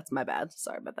that's my bad.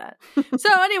 Sorry about that.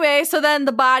 So anyway, so then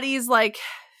the body's like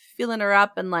feeling her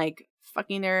up and like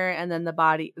fucking her, and then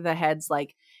the head's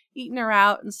like eating her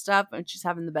out and stuff, and she's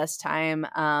having the best time.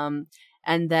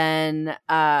 And then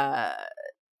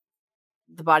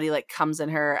the body like comes in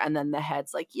her, and then the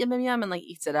head's like yum yum yum and like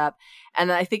eats it up. And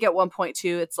then I think at one point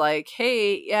too, it's like,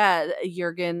 hey, yeah,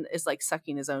 Jürgen is like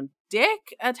sucking his own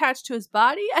dick attached to his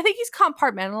body. I think he's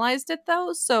compartmentalized it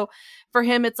though, so for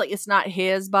him it's like it's not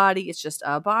his body, it's just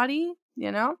a body,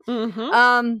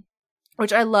 Mm-hmm.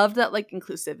 Which I love that like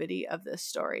inclusivity of this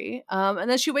story. And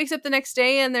then she wakes up the next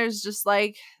day, and there's just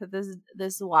like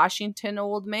this Washington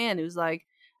old man who's like,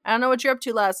 I don't know what you're up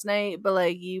to last night, but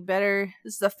like, you better,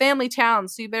 this is a family town,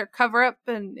 so you better cover up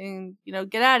and you know,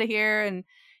 get out of here. And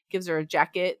gives her a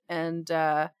jacket. And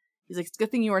he's like, it's a good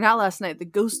thing you weren't out last night. The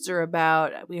ghosts are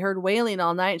about. We heard wailing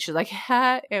all night. And she's like,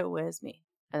 ha, it was me.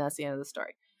 And that's the end of the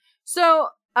story. So,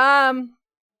 that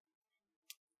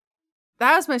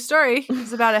was my story.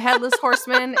 It's about a headless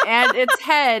horseman and its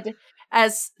head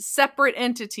as separate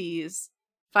entities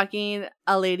fucking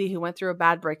a lady who went through a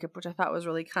bad breakup, which I thought was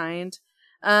really kind.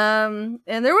 And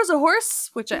there was a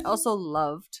horse, which I also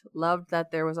loved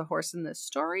that there was a horse in this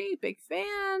story. Big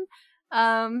fan.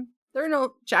 There are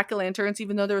no jack-o'-lanterns,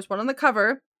 even though there was one on the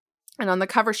cover. And on the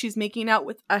cover, she's making out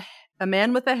with a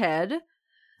man with a head.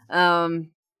 I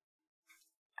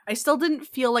still didn't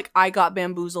feel like I got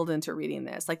bamboozled into reading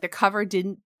this. Like, the cover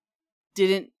didn't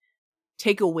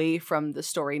take away from the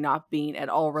story not being at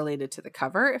all related to the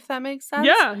cover, if that makes sense.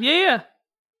 Yeah,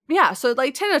 so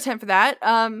like 10 out of 10 for that.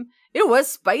 It was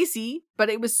spicy, but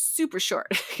it was super short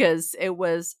because it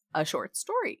was a short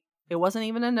story. It wasn't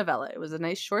even a novella. It was a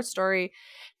nice short story.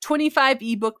 25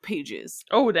 ebook pages.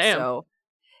 Oh, damn. So,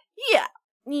 yeah.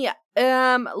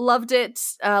 Loved it.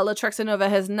 Latrexa Nova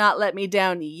has not let me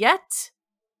down yet.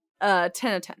 10 out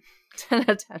of 10. 10 out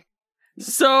of 10.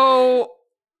 So,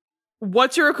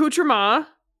 what's your accoutrement?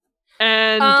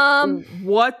 And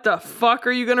what the fuck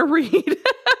are you gonna read?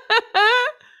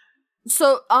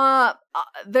 So,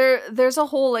 there's a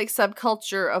whole like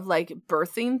subculture of like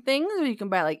birthing things where you can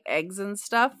buy like eggs and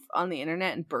stuff on the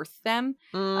internet and birth them.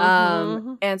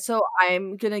 Mm-hmm. And so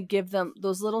I'm gonna give them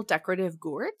those little decorative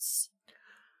gourds.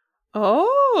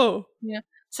 Oh, yeah.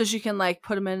 So she can like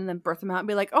put them in and then birth them out and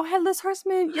be like, "Oh, headless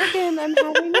horseman, you're in. I'm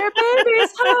having your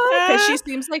babies," because she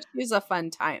seems like she's a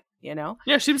fun time, you know.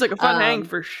 Yeah, she seems like a fun hang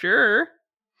for sure.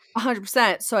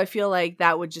 100%. So I feel like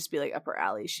that would just be like up her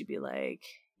alley. She'd be like,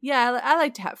 yeah, I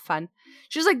like to have fun.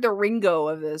 She's like the Ringo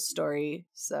of this story.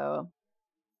 So,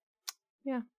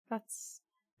 yeah, that's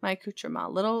my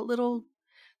accoutrement. Little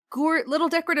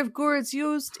decorative gourds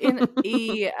used in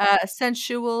a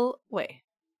sensual way.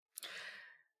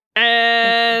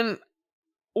 And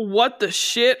what the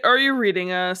shit are you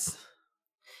reading us?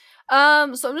 So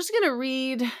I'm just gonna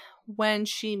read When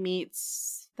She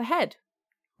Meets the Head.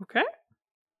 Okay.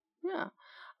 Yeah.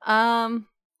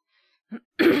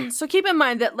 So keep in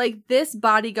mind that like this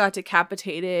body got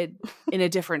decapitated in a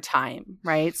different time,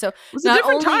 right? So it was a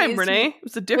different time, Renee. It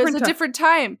was a different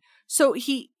time. So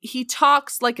he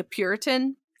talks like a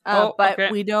Puritan, but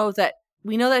okay. we know that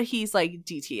he's like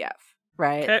DTF,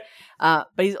 right? Okay.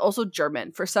 But he's also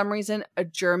German. For some reason, a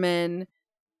German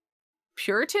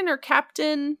Puritan or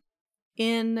captain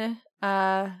in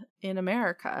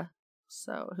America.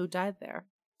 So who died there?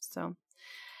 So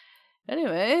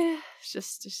anyway, it's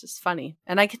just funny.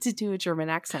 And I get to do a German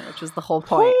accent, which was the whole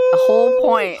point. The whole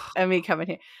point of me coming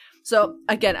here. So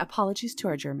again, apologies to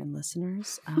our German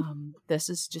listeners. This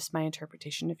is just my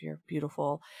interpretation of your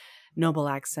beautiful, noble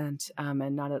accent,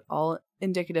 and not at all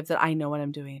indicative that I know what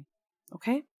I'm doing.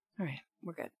 Okay? All right,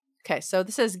 we're good. Okay, so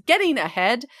this is Getting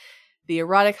Ahead. The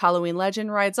erotic Halloween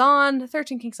legend rides on.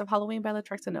 13 Kinks of Halloween by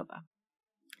Latrexa Nova.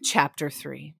 Chapter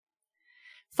 3.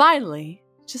 Finally,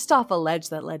 just off a ledge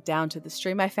that led down to the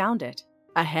stream, I found it.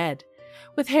 A head,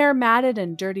 with hair matted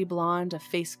and dirty blonde, a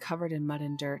face covered in mud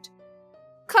and dirt.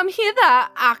 Come hither,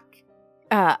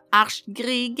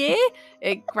 Arschgrige,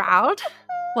 it growled.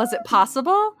 Was it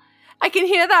possible? I can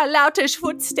hear thy loutish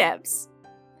footsteps.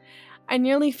 I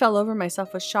nearly fell over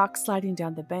myself with shock, sliding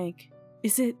down the bank.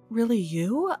 Is it really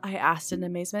you? I asked in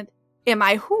amazement. Am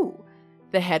I who?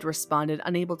 The head responded,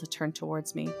 unable to turn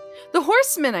towards me. The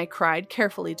horseman, I cried,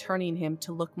 carefully turning him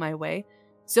to look my way.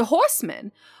 The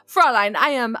horseman? Fräulein, I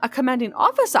am a commanding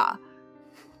officer.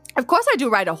 Of course I do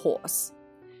ride a horse.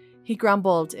 He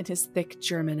grumbled in his thick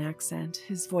German accent.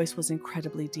 His voice was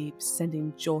incredibly deep,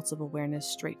 sending jolts of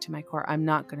awareness straight to my core. I'm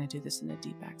not going to do this in a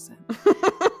deep accent.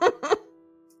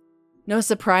 No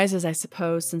surprises, I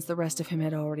suppose, since the rest of him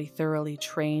had already thoroughly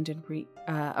trained in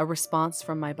a response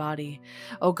from my body.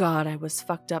 Oh God, I was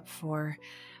fucked up for...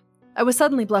 I was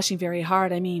suddenly blushing very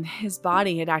hard. I mean, his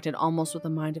body had acted almost with a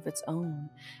mind of its own.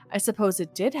 I suppose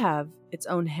it did have its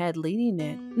own head leading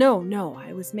it. No,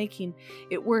 I was making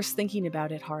it worse thinking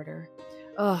about it harder.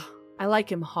 Ugh, I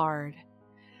like him hard.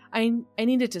 I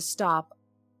needed to stop.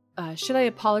 Should I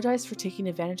apologize for taking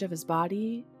advantage of his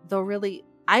body? Though really,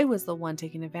 I was the one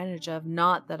taken advantage of,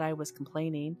 not that I was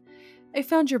complaining. I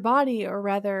found your body, or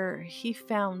rather, he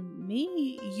found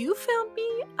me. You found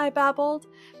me? I babbled.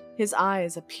 His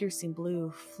eyes, a piercing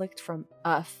blue, flicked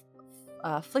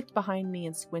behind me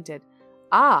and squinted.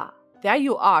 Ah, there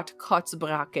you art,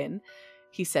 Kotzbracken,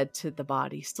 he said to the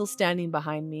body, still standing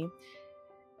behind me.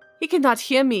 He cannot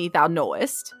hear me, thou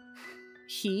knowest.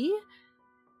 He?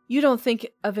 You don't think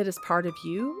of it as part of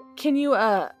you? Can you,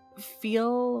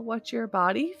 feel what your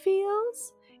body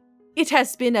feels? It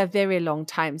has been a very long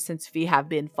time since we have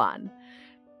been fun.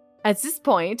 At this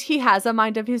point, he has a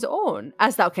mind of his own.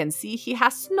 As thou can see, he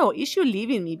has no issue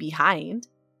leaving me behind.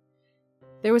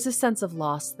 There was a sense of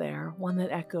loss there, one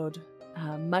that echoed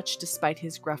much despite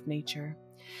his gruff nature.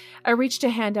 I reached a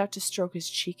hand out to stroke his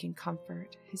cheek in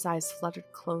comfort. His eyes fluttered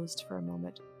closed for a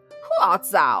moment. Who art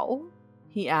thou?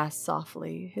 He asked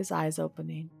softly, his eyes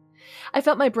opening. I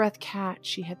felt my breath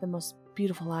catch. He had the most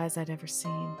beautiful eyes I'd ever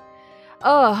seen.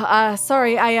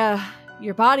 Sorry,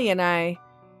 your body and I...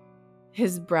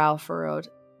 His brow furrowed.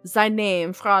 Thy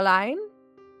name, Fräulein?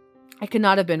 I could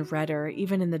not have been redder,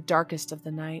 even in the darkest of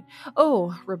the night.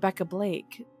 Oh, Rebecca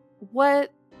Blake. What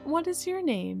is your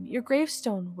name? Your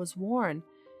gravestone was worn.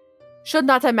 Should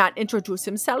not a man introduce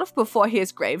himself before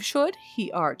his grave should?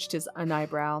 He arched an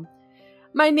eyebrow.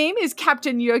 My name is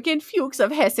Captain Jürgen Fuchs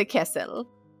of Hesse-Kessel.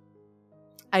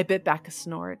 I bit back a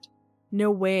snort. No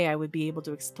way I would be able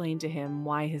to explain to him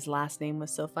why his last name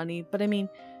was so funny, but I mean,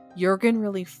 Jürgen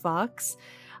really fucks?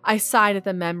 I sighed at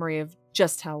the memory of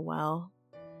just how well.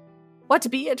 What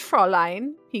be it,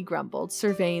 Fräulein? He grumbled,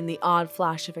 surveying the odd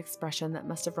flash of expression that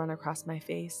must have run across my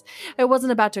face. I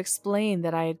wasn't about to explain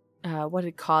that what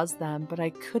had caused them, but I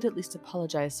could at least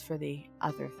apologize for the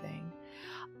other thing.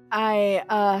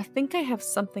 I think I have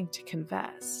something to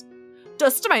confess.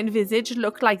 Does mein visage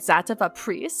look like that of a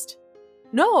priest?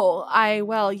 No,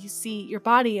 you see, your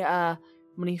body,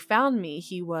 when he found me,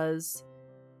 he was...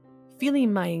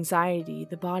 Feeling my anxiety,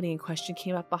 the body in question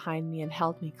came up behind me and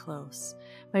held me close.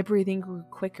 My breathing grew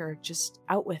quicker, just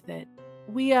out with it.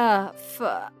 We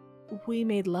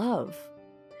made love.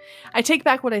 I take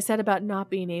back what I said about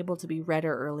not being able to be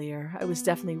redder earlier. I was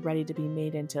definitely ready to be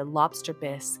made into lobster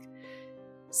bisque.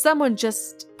 Someone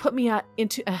just put me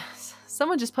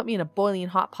in a boiling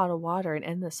hot pot of water and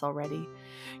end this already.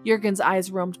 Jürgen's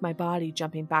eyes roamed my body,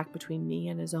 jumping back between me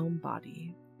and his own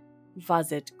body.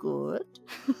 Was it good?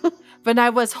 When I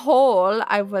was whole,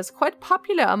 I was quite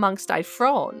popular amongst die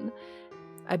Frauen.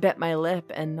 I bit my lip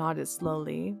and nodded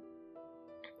slowly.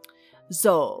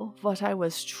 So, what I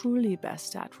was truly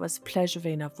best at was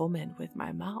pleasuring a woman with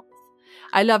my mouth.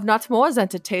 I love not more than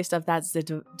to taste of that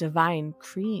divine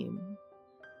cream.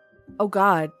 Oh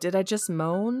God, did I just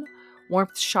moan?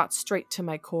 Warmth shot straight to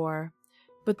my core.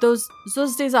 But those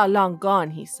days are long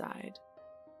gone, he sighed.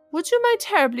 Would you mind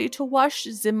terribly to wash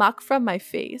the muck from my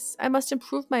face? I must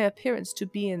improve my appearance to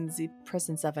be in the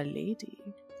presence of a lady.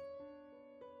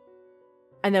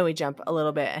 And then we jump a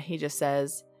little bit and he just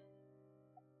says,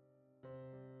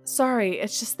 sorry,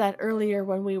 it's just that earlier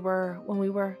when we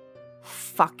were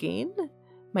fucking,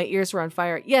 my ears were on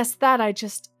fire. Yes, that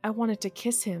I wanted to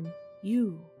kiss him.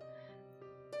 You.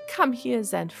 Come here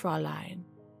then, Fräulein.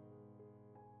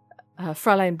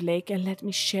 Fräulein Blake, and let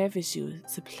me share with you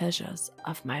the pleasures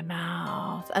of my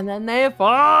mouth. And then they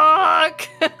fuck!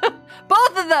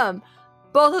 Both of them,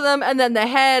 and then the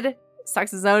head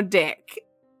sucks his own dick.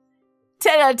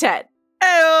 10 out of 10.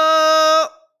 Ew!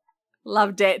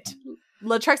 Loved it.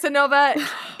 Latrexa Nova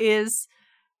is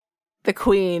the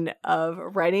queen of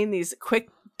writing these quick,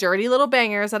 dirty little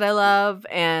bangers that I love,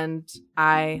 and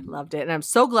I loved it. And I'm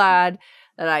so glad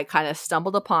that I kind of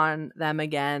stumbled upon them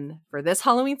again for this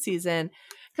Halloween season,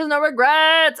 because no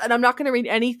regrets. And I'm not going to read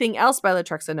anything else by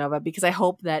Latrexa Nova because I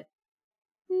hope that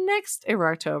next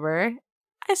Eroctober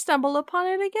I stumble upon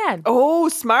it again. Oh,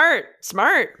 smart.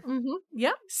 Mm-hmm.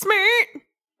 Yeah, smart.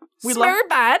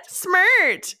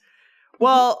 Smart.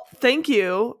 Well, thank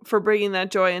you for bringing that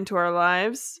joy into our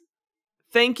lives.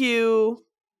 Thank you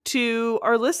to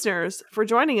our listeners for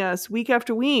joining us week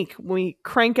after week when we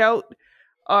crank out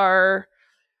our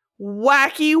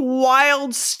wacky,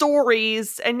 wild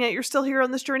stories, and yet you're still here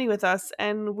on this journey with us,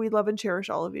 and we love and cherish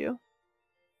all of you.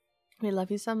 We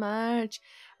love you so much.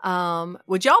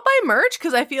 Would y'all buy merch?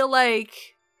 Because I feel like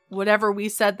whatever we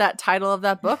said that title of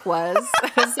that book was,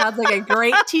 sounds like a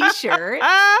great t-shirt.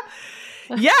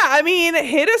 Yeah, I mean,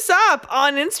 hit us up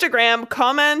on Instagram,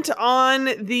 comment on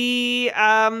the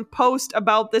post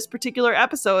about this particular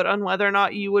episode on whether or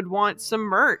not you would want some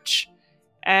merch.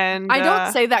 And I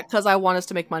don't say that because I want us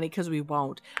to make money, because we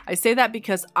won't. I say that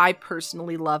because I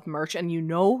personally love merch, and you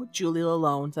know, Julie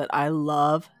Lalone, that I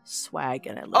love swag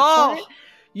and I love for it.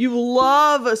 You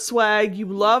love a swag, you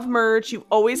love merch, you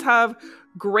always have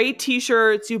great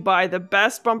t-shirts, you buy the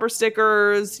best bumper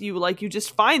stickers, you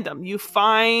just find them. You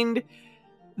find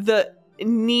the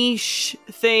niche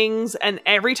things, and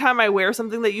every time I wear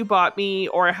something that you bought me,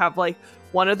 or I have like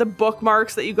one of the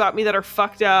bookmarks that you got me that are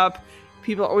fucked up,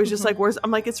 People are always just like, where's,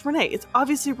 I'm like, it's Renee. It's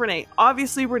obviously Renee.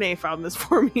 Obviously Renee found this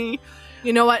for me.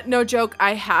 You know what? No joke.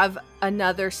 I have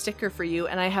another sticker for you,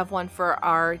 and I have one for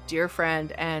our dear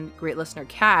friend and great listener,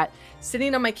 Kat,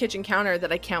 sitting on my kitchen counter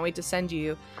that I can't wait to send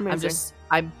you. Amazing.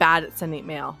 I'm bad at sending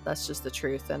mail. That's just the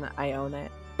truth, and I own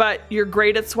it. But you're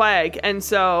great at swag, and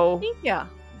so yeah,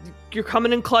 you're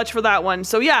coming in clutch for that one.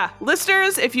 So yeah,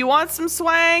 listeners, if you want some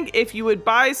swag, if you would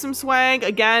buy some swag,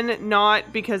 again,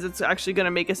 not because it's actually going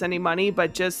to make us any money,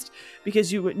 but just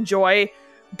because you enjoy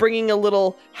bringing a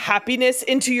little happiness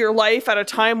into your life at a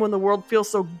time when the world feels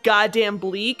so goddamn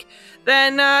bleak,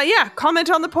 then yeah, comment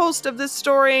on the post of this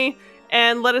story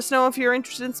and let us know if you're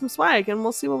interested in some swag, and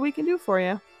we'll see what we can do for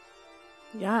you.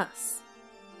 Yes.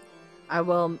 I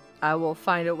will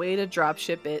find a way to drop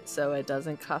ship it so it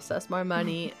doesn't cost us more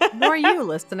money. Nor you,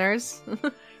 listeners.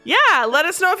 Yeah, let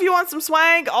us know if you want some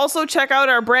swag. Also, check out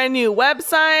our brand new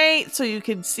website so you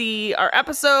can see our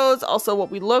episodes, also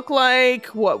what we look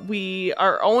like,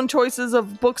 our own choices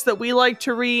of books that we like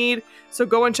to read. So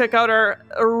go and check out our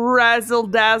razzle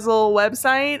dazzle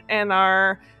website and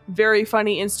our very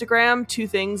funny Instagram, 2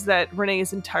 things that Renee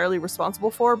is entirely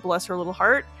responsible for. Bless her little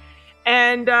heart.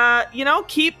 And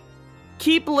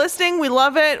keep listening. We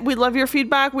love it. We love your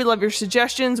feedback. We love your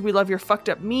suggestions. We love your fucked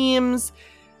up memes.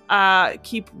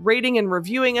 Keep rating and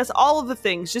reviewing us. All of the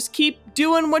things. Just keep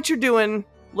doing what you're doing,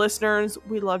 listeners.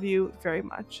 We love you very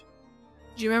much.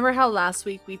 Do you remember how last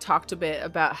week we talked a bit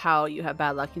about how you have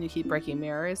bad luck and you keep breaking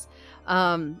mirrors?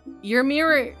 Your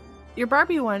mirror, your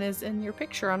Barbie one, is in your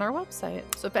picture on our website.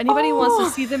 So if anybody wants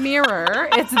to see the mirror,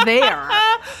 it's there.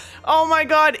 Oh my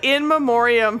god, in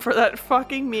memoriam for that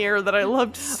fucking mirror that I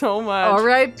loved so much.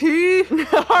 R.I.P.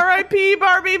 R.I.P.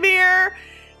 Barbie mirror.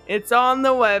 It's on the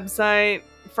website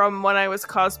from when I was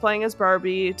cosplaying as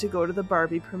Barbie to go to the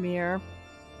Barbie premiere.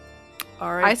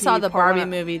 I saw the Barbie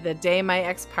movie the day my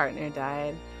ex-partner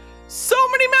died. So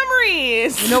many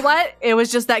memories. You know what? It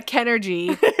was just that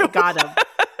Kenergy got him.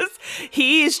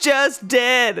 He's just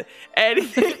dead.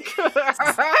 Anything.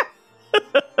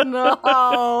 No.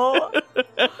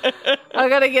 I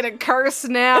gotta get a curse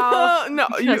now. No,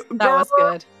 that was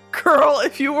good. Girl,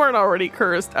 if you weren't already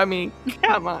cursed, I mean,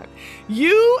 come on.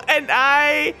 You and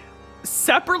I,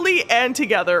 separately and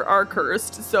together, are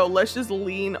cursed. So let's just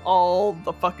lean all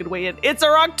the fucking way in. It's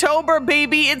Eroctober,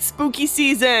 baby. It's spooky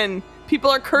season. People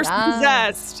are cursed and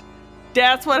possessed.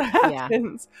 That's what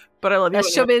happens. Yeah. But I love you.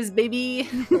 That's showbiz, baby.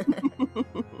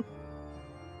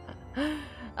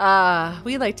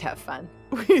 We like to have fun.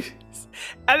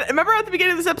 And remember at the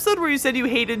beginning of this episode where you said you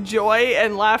hated joy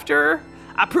and laughter?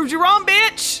 I proved you wrong,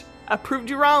 bitch. I proved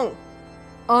you wrong.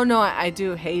 Oh no, I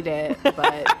do hate it,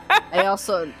 but I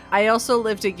also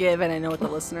live to give, and I know what the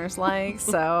listeners like.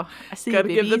 So I see. Gotta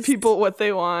give the people what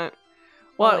they want.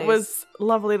 Well, always. It was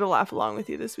lovely to laugh along with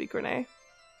you this week, Renee.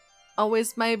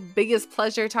 Always my biggest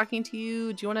pleasure talking to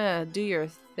you. Do you want to do your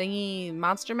thingy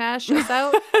monster mash us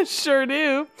out? Sure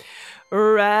do.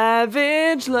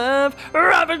 Ravage love.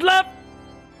 Ravage love.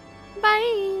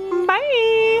 Bye.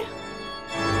 Bye.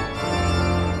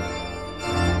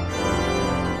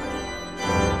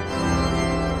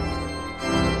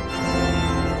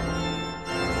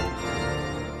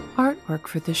 Artwork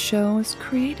for the show is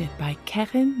created by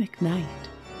Kevin McKnight.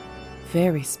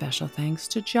 Very special thanks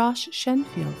to Josh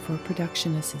Shenfield for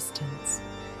production assistance.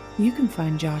 You can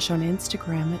find Josh on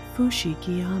Instagram at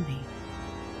Fushigiyami.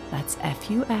 That's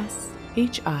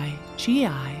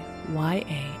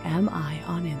FUSHIGIYAMI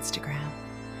on Instagram.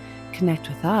 Connect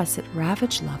with us at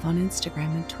Ravage Love on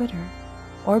Instagram and Twitter,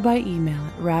 or by email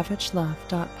at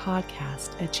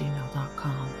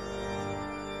ravagelove.podcast@gmail.com.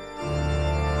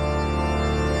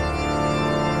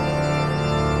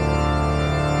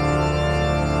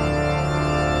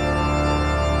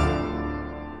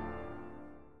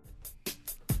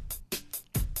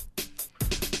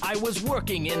 I was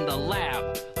working in the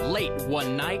lab late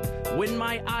one night when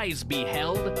my eyes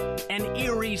beheld an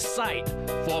eerie sight,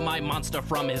 for my monster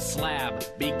from his slab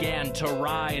began to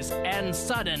rise, and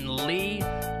suddenly,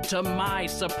 to my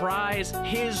surprise,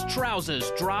 his trousers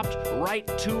dropped right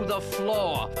to the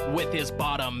floor. With his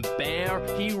bottom bare,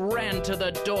 he ran to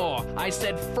the door. I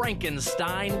said,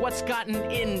 Frankenstein, what's gotten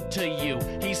into you?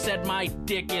 He said, my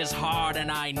dick is hard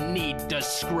and I need to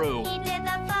screw. He did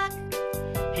the fuck.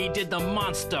 He did the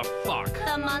monster fuck.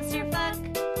 The monster fuck.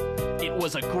 It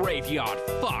was a graveyard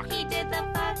fuck. He did the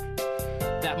fuck.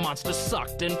 That monster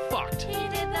sucked and fucked. He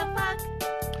did the fuck.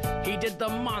 He did the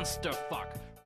monster fuck.